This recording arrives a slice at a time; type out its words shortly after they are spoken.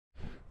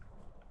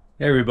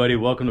Hey everybody,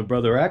 welcome to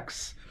Brother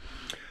X.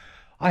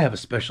 I have a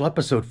special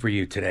episode for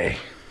you today.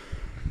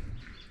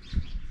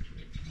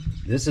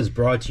 This is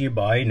brought to you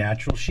by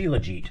Natural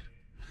Shilajit.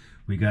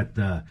 We got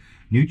the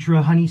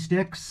Nutra honey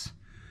sticks.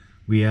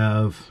 We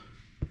have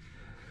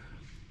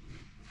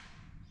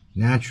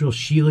Natural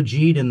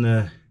Shilajit in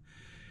the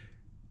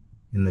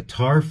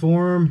tar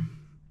form.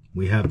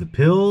 We have the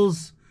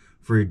pills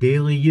for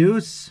daily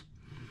use.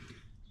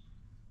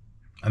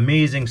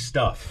 Amazing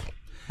stuff.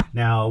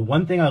 Now,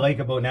 one thing I like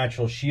about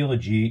Natural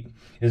Shilajit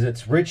is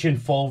it's rich in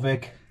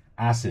fulvic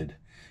acid.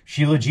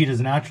 Shilajit is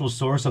a natural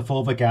source of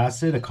fulvic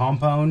acid, a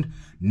compound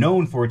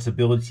known for its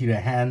ability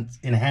to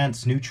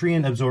enhance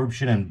nutrient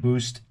absorption and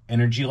boost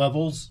energy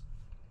levels.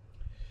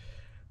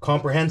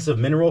 Comprehensive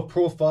mineral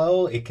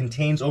profile, it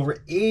contains over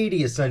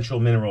 80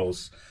 essential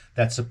minerals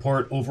that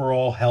support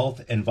overall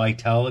health and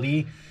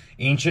vitality.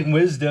 Ancient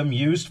wisdom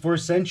used for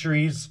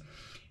centuries.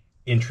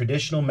 In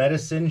traditional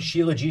medicine,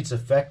 Shilajit's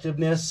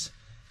effectiveness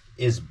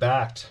is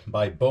backed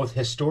by both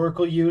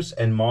historical use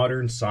and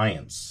modern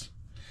science.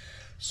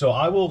 So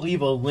I will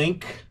leave a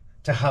link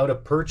to how to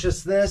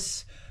purchase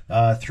this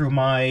through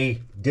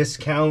my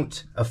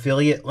discount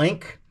affiliate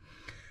link.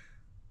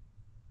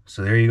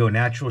 So there you go,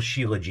 Natural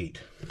Shilajit.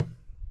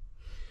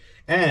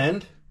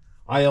 And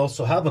I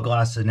also have a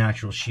glass of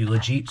Natural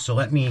Shilajit, so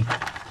let me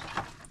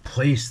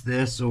place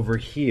this over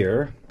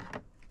here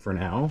for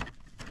now.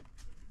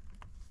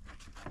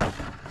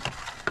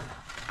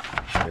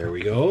 There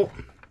we go.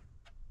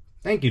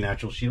 Thank you,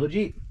 Natural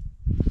Shilajit.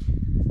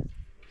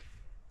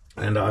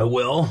 And I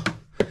will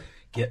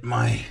get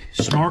my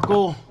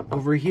snorkel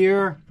over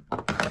here.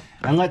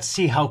 And let's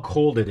see how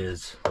cold it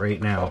is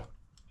right now.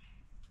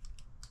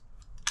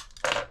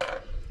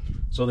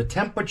 So the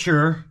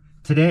temperature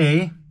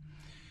today,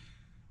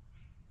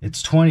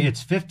 it's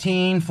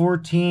 15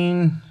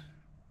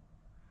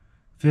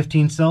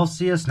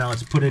 Celsius. Now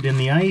let's put it in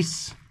the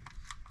ice.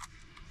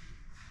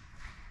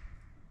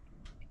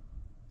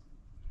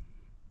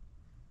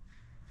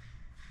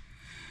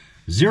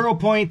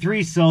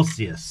 0.3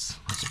 Celsius.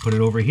 Let's put it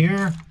over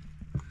here.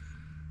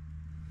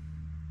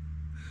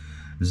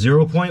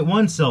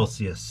 0.1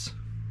 Celsius.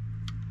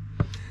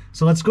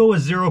 So let's go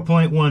with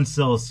 0.1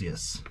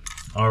 Celsius.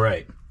 All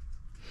right.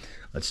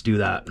 Let's do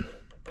that.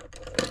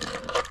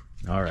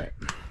 All right.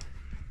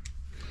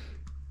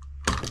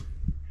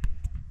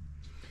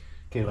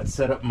 Okay, let's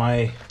set up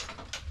my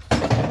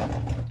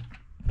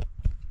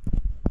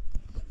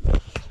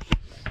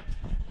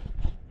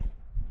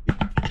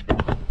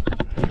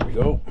There we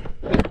go.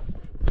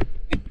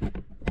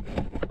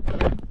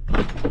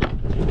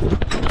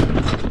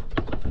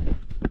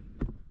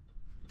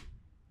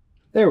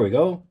 There we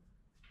go.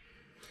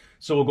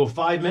 So we'll go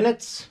 5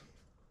 minutes.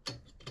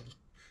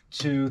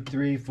 2,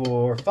 3,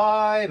 4,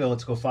 5. And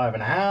let's go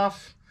 5.5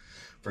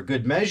 for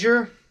good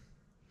measure.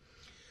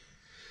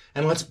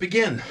 And let's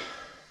begin.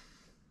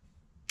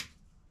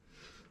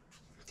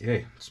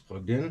 Okay, it's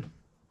plugged in.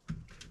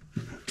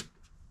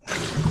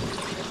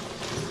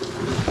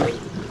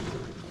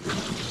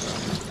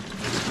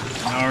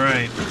 All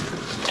right.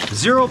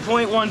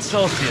 0.1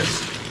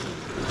 Celsius.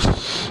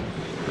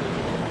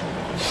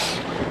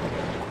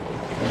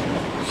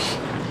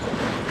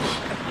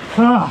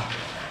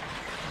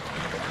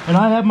 And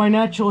I have my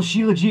Natural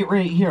Shilajit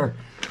right here.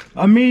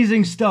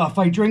 Amazing stuff.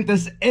 I drink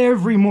this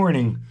every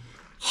morning.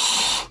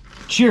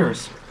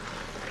 Cheers.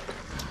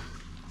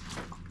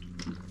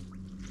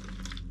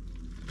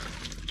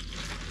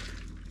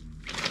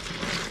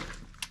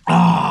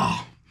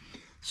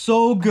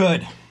 So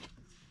good.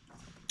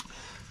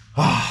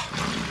 All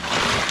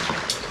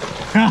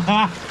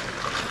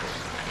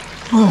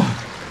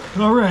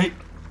right.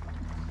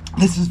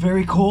 This is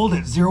very cold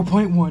at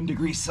 0.1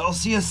 degrees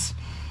Celsius.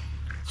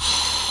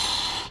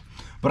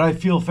 But I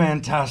feel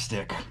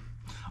fantastic.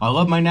 I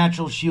love my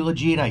Natural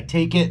Shilajit. I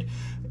take it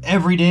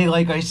every day,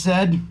 like I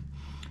said.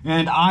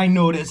 And I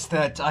notice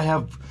that I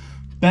have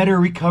better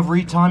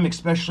recovery time,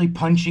 especially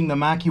punching the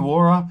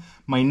Makiwara.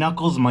 My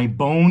knuckles, my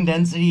bone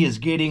density is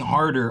getting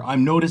harder.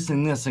 I'm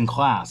noticing this in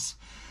class.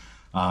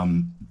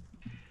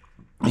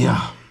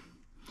 Yeah.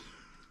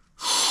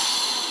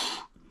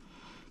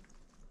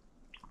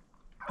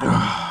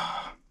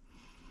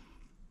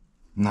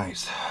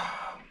 Nice.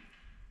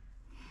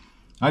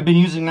 I've been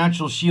using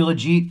Natural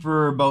Shilajit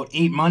for about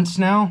 8 months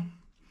now,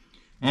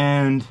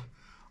 and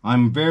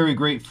I'm very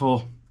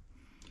grateful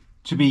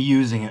to be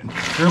using it.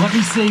 Here, let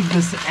me save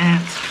this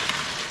ant.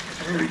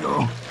 There we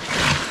go.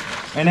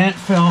 An ant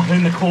fell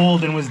in the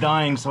cold and was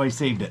dying, so I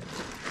saved it.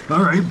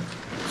 All right.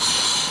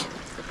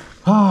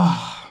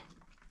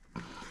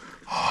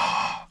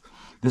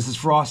 This is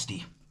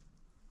frosty,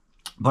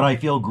 but I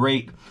feel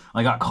great.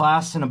 I got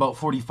class in about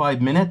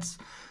 45 minutes,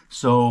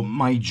 so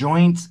my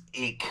joints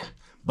ache,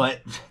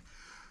 but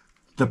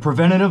the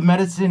preventative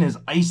medicine is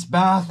ice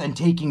bath and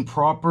taking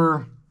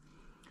proper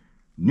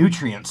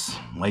nutrients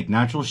like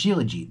Natural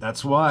Shilajit.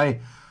 That's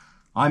why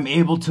I'm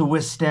able to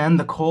withstand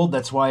the cold.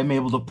 That's why I'm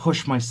able to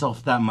push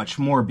myself that much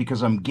more,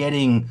 because I'm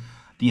getting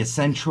the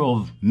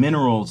essential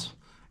minerals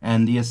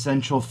and the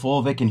essential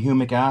fulvic and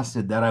humic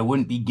acid that I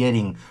wouldn't be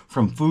getting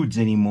from foods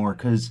anymore,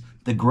 because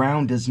the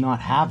ground does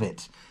not have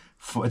it.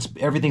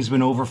 Everything's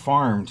been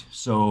over-farmed,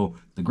 so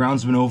the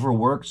ground's been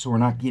overworked, so we're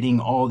not getting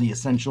all the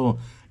essential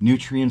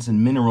nutrients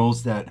and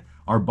minerals that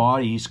our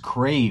bodies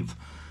crave.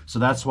 So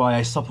that's why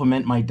I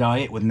supplement my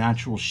diet with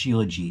natural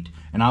Shilajit,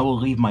 and I will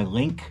leave my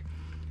link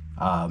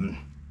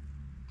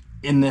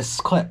in this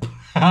clip.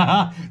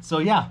 So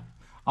yeah,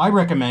 I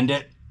recommend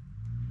it.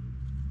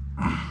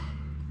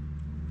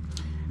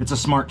 It's a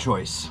smart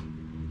choice,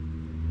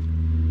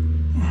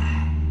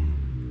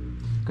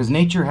 because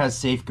nature has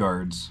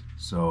safeguards,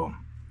 so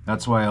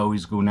that's why I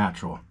always go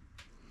natural.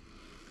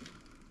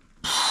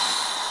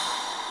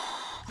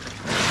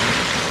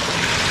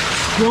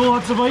 Still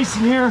lots of ice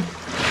in here.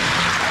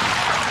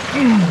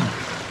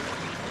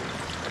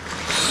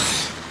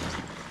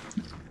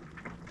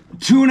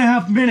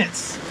 2.5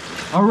 minutes.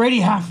 Already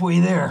halfway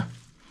there.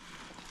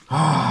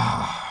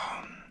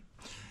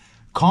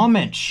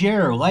 Comment,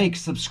 share, like,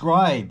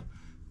 subscribe.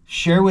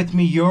 Share with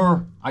me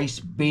your ice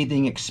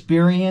bathing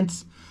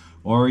experience,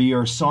 or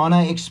your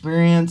sauna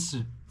experience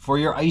for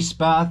your ice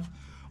bath,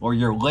 or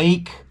your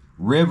lake,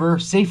 river,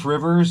 safe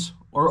rivers,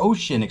 or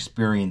ocean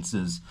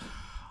experiences.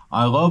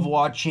 I love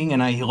watching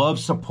and I love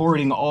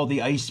supporting all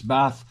the ice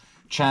bath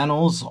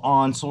channels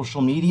on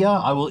social media.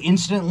 I will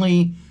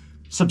instantly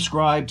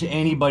subscribe to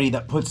anybody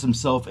that puts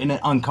themselves in an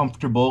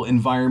uncomfortable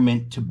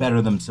environment to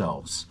better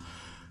themselves.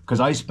 Because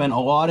I spent a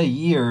lot of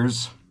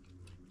years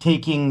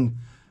taking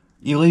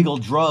illegal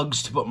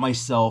drugs to put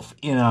myself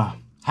in a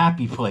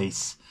happy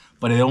place,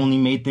 but it only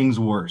made things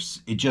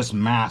worse. It just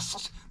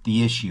masked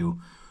the issue.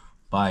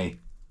 By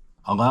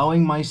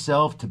allowing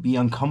myself to be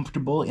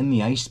uncomfortable in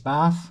the ice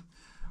bath,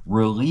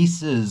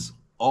 releases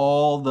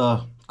all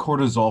the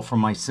cortisol from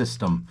my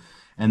system,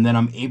 and then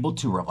I'm able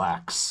to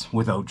relax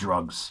without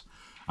drugs.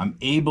 I'm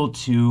able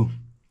to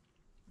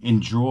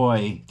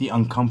enjoy the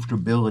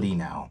uncomfortability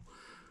now,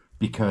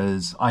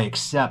 because I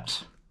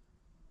accept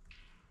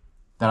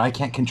that I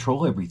can't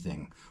control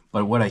everything.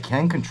 But what I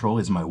can control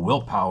is my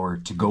willpower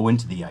to go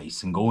into the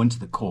ice and go into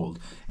the cold.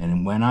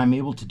 And when I'm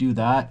able to do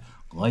that,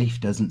 life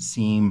doesn't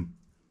seem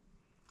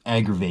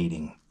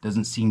aggravating,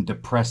 doesn't seem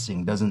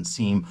depressing, doesn't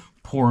seem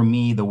poor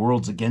me, the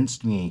world's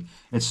against me.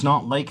 It's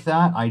not like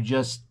that.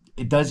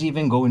 It doesn't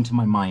even go into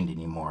my mind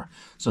anymore.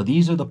 So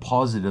these are the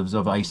positives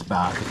of ice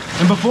bath.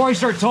 And before I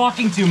start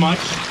talking too much,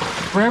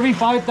 for every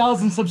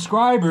 5,000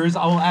 subscribers,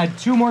 I will add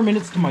 2 more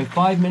minutes to my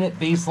 5-minute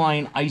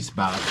baseline ice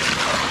bath.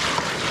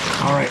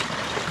 All right.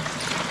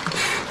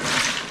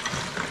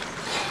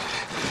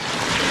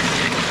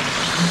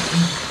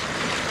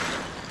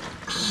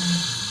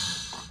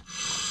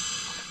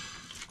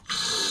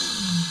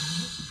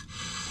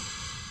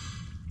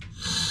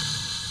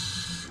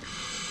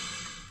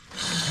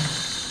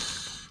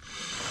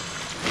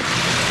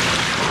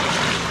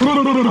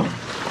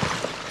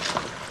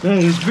 That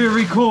is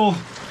very cold.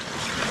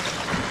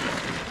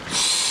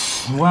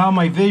 Wow,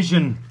 my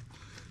vision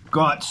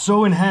got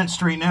so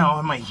enhanced right now,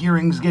 and my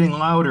hearing's getting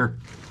louder.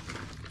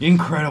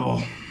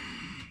 Incredible.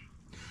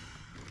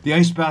 The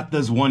ice bath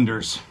does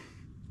wonders.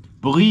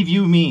 Believe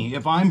you me,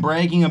 if I'm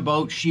bragging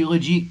about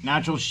Shilajit,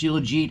 natural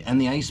Shilajit, and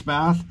the ice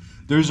bath,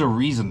 there's a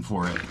reason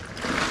for it.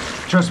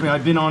 Trust me,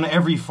 I've been on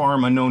every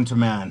farm unknown to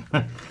man.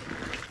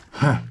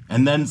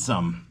 And then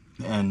some.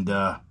 And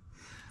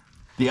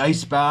the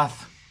ice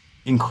bath,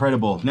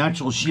 incredible.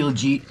 Natural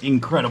Shilajit,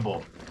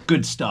 incredible.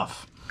 Good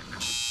stuff.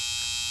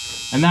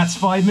 And that's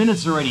 5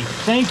 minutes already.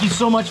 Thank you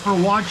so much for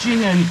watching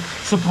and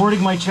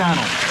supporting my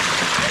channel.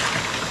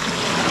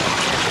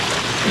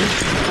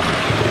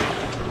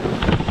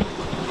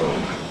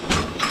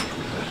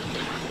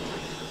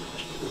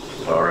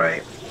 All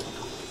right.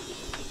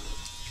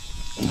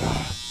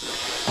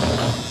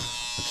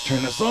 Let's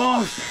turn this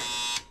off.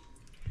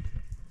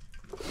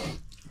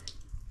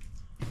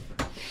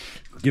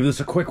 Give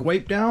this a quick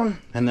wipe down,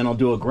 and then I'll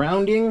do a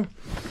grounding,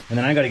 and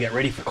then I gotta get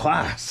ready for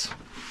class.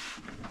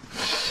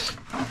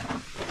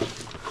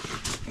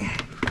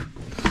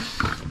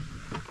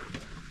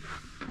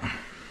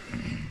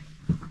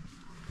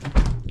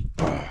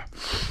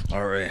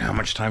 All right, how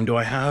much time do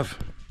I have?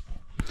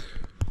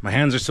 My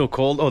hands are so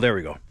cold. Oh, there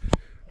we go.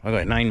 I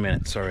got 9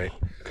 minutes, all right.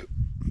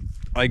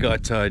 I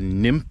got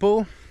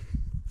Nimpo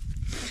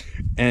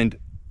and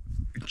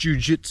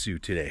Jiu-Jitsu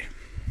today.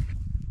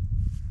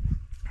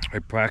 I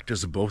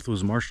practice both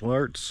those martial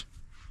arts.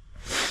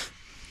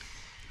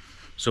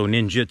 So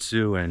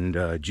ninjutsu and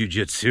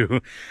jiu-jitsu.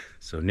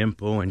 So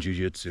Nimpo and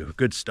jiu-jitsu.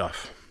 Good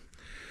stuff.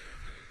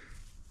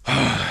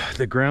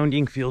 The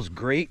grounding feels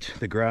great.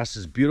 The grass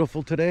is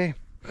beautiful today.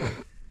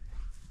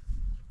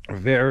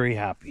 Very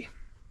happy.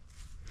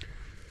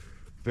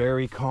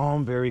 Very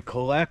calm, very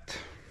collect.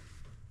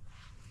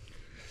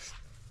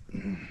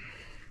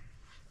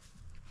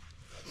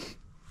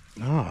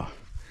 Oh.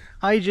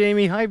 Hi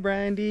Jamie, hi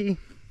Brandy.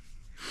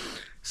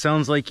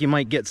 Sounds like you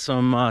might get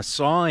some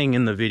sawing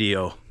in the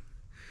video.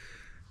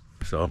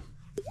 So.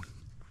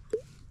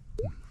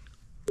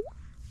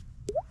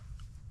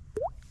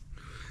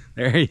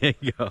 There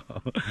you go.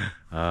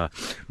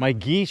 My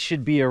geese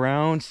should be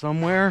around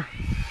somewhere.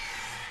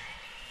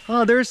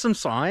 Oh, there's some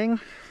sighing.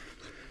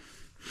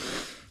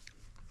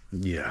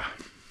 Yeah.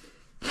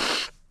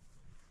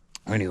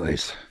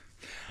 Anyways,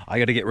 I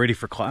got to get ready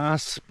for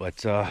class, but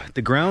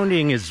the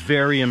grounding is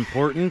very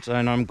important,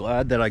 and I'm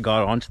glad that I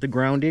got onto the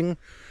grounding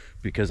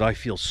because I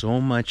feel so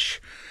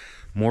much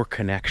more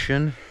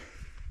connection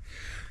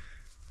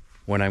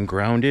when I'm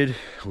grounded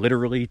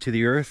literally to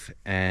the earth,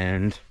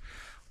 and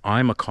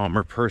I'm a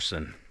calmer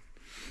person.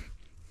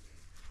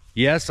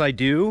 Yes, I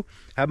do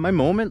have my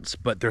moments,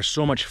 but there's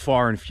so much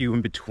far and few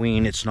in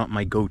between. It's not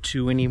my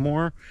go-to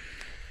anymore.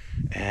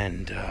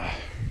 And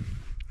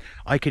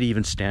I could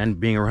even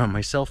stand being around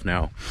myself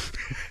now.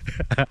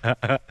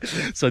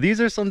 So these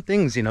are some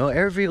things, you know,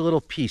 every little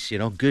piece, you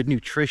know, good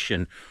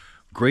nutrition,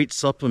 great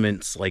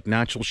supplements like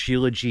natural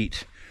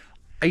Shilajit,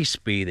 ice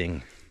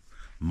bathing,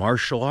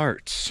 martial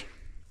arts.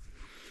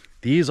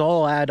 These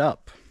all add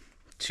up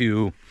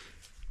to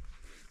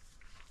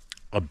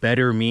a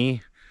better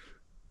me.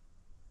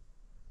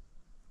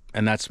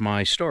 And that's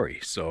my story.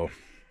 So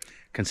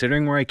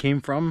considering where I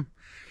came from,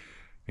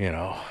 you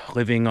know,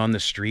 living on the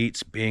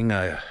streets, being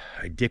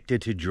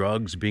addicted to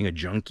drugs, being a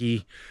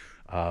junkie,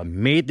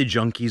 made the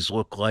junkies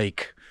look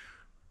like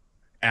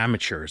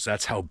amateurs.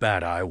 That's how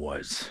bad I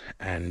was.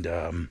 And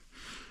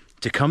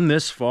to come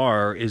this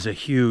far is a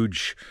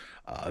huge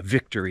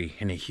victory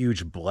and a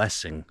huge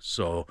blessing.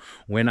 So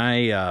when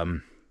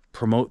I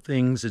promote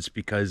things, it's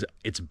because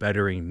it's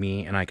bettering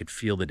me and I could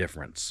feel the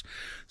difference.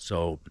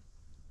 So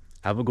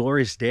have a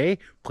glorious day.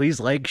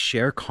 Please like,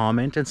 share,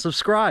 comment, and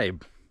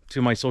subscribe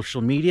to my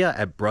social media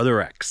at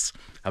Brother X.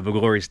 Have a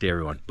glorious day,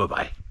 everyone.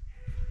 Bye-bye.